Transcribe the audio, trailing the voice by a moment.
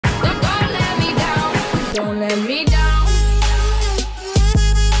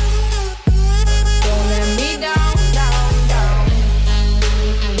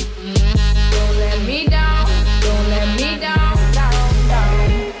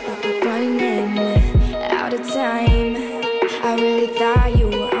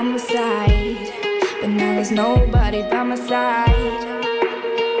my side.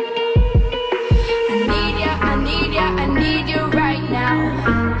 I need ya, I need ya, I need you right now.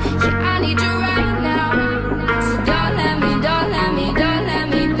 Yeah, I need you